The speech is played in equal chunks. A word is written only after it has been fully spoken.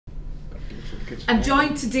I'm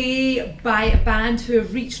joined today by a band who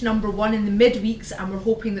have reached #1 in the midweeks, and we're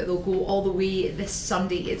hoping that they'll go all the way this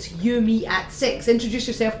Sunday. It's You, Me at 6. Introduce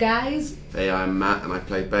yourself, guys. Hey, I'm Matt and I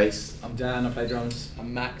play bass. I'm Dan, I play drums.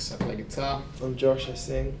 I'm Max, I play guitar. I'm Josh, I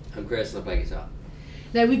sing. I'm Chris and I play guitar.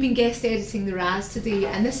 Now, we've been guest editing the Razz today,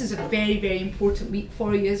 and this is a very, very important week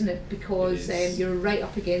for you, isn't it? Because you're right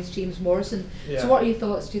up against James Morrison. Yeah. So what are your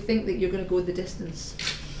thoughts? Do you think that you're going to go the distance?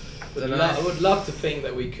 I would love to think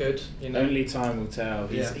that we could. You know, Only time will tell.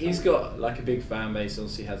 He's got like a big fan base,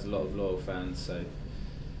 obviously has a lot of loyal fans, so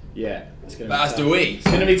yeah, it's going to be But as do we. It's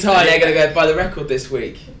going to be tight. They're going to go buy the record this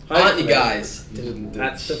week, aren't you guys?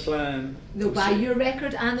 That's the plan. They'll buy your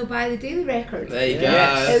record and they'll buy the Daily Record. There you go.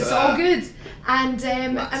 Yes. It's all good. And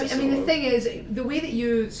I mean, the thing is, the way that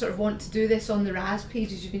you sort of want to do this on the Razz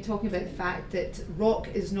page is you've been talking about the fact that rock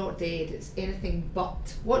is not dead, it's anything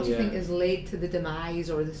but. What do you think has led to the demise,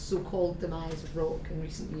 or the so-called demise, of rock in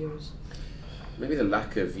recent years? Maybe the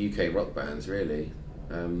lack of UK rock bands, really.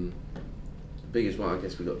 Biggest one, I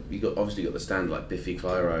guess, you obviously got the standard like Biffy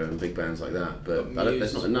Clyro and big bands like that, but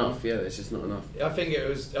there's not enough. Yeah, there's just not enough. I think it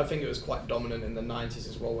was quite dominant in the '90s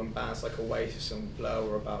as well, when bands like Oasis and Blur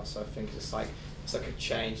were about. So I think it's like a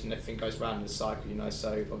change, and everything goes round in a cycle, you know.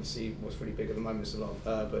 So obviously, what's really big at the moment is a lot of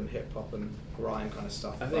urban hip hop and grime kind of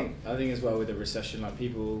stuff. I think as well with the recession, like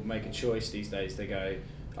people make a choice these days. They go,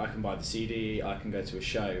 I can buy the CD, I can go to a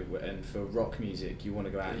show, and for rock music, you want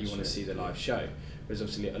to go out, you want to see the live show. Whereas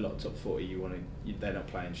obviously a lot of top 40, they're not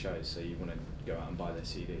playing shows, so you want to go out and buy their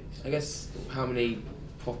CDs. I guess how many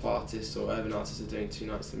pop artists or urban artists are doing 2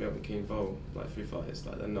 nights at the Milton Keynes Bowl, like Foo Fighters,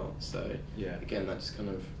 like they're not. So yeah, again, that just kind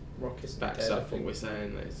of rock is backs dead, up what we're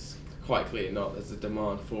saying. It's quite clearly not. There's a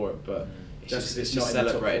demand for it, but it's it's just not in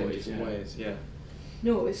the top celebrated in 40s, different ways. Yeah.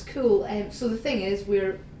 No, it's cool. So the thing is,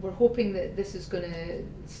 we're hoping that this is going to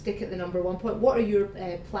stick at the #1 point. What are your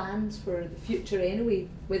plans for the future anyway,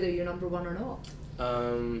 whether you're #1 or not?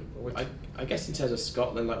 I guess in terms of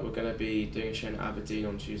Scotland, like we're going to be doing a show in Aberdeen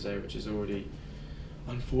on Tuesday, which is already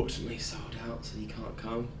unfortunately sold out, so you can't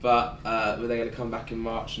come. But we're then going to come back in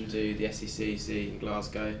March and do the SECC in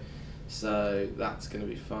Glasgow, so that's going to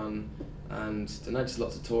be fun. And just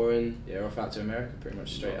lots of touring. Yeah, off out to America pretty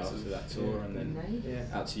much straight after that tour, and then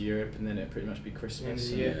out to Europe, and then it'll pretty much be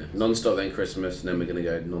Christmas. Non-stop then Christmas, and then we're going to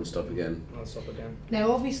go non-stop again. Non-stop again.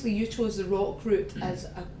 Now, obviously, you chose the rock route as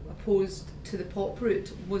opposed to the pop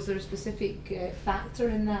route. Was there a specific factor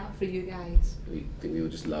in that for you guys? We think we all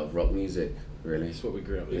just love rock music, really. It's what we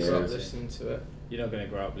grew up We listening grew up to. listening to it. You're not going to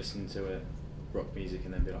grow up listening to it. Rock music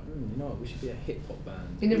and then be like, you know what, we should be a hip hop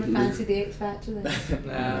band. You never fancied the X Factor then?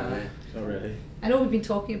 Nah. Not really. I know we've been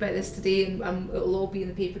talking about this today, and it'll all be in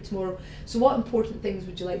the paper tomorrow. So what important things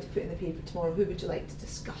would you like to put in the paper tomorrow? Who would you like to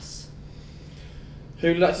discuss?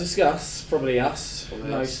 Who'd like to discuss? Probably us,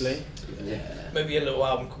 mostly. Yeah. Maybe a little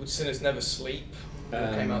album called Sinners Never Sleep.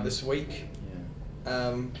 That came out this week.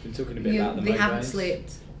 Yeah. Been talking a bit about the They haven't Mobanes.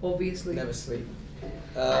 slept, obviously. Never Sleep.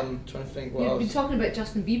 Trying to think what You've else. been talking about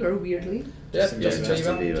Justin Bieber, weirdly. Yeah, Justin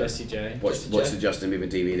Justin Bieber. Jessie J. Watch the Justin Bieber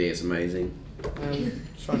DVD, it's amazing.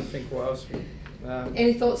 Trying to think what else.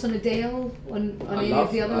 Any thoughts on Adele? On any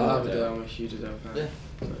of the other I ones? love Adele. I'm a huge Adele fan. Yeah.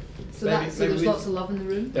 So Maybe there's lots of love in the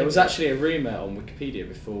room. There was actually a rumour on Wikipedia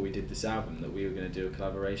before we did this album that we were going to do a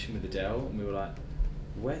collaboration with Adele, and we were like,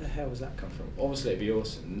 where the hell has that come from? Obviously it'd be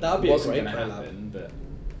awesome. That'd be a wasn't great going to collab. happen, but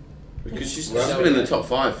Because she's been in the top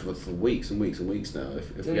 5 for weeks and weeks and weeks now.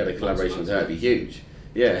 If we had a collaboration with her, it'd be huge.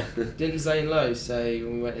 Yeah. Didn't Zane Lowe say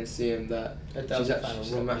when we went and see him that Adele's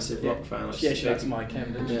she's a massive rock fan? Like, yeah, she likes my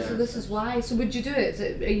Cam, didn't she? Yeah. So this is why. So would you do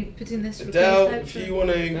it? Are you putting this Adele, request out if for- you want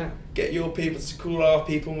to get your people to call our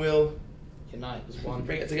people, we'll Unite as one.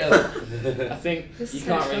 bring it together. I think This you is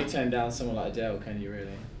can't how really it's turn down someone like Adele, can you really?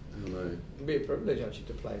 I don't know. It'd be a privilege actually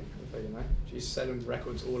to play with her, you know. She's selling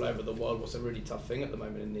records all over the world, what's a really tough thing at the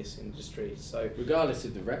moment in this industry. So Regardless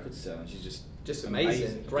of the record selling, she's just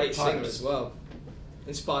amazing. Great singer Pirates. as well.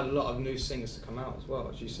 Inspired a lot of new singers to come out as well,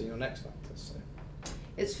 as you see on X Factor. So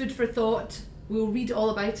It's food for thought. We'll read all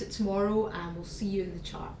about it tomorrow, and we'll see you in the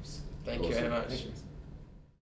charts. Thank you very much.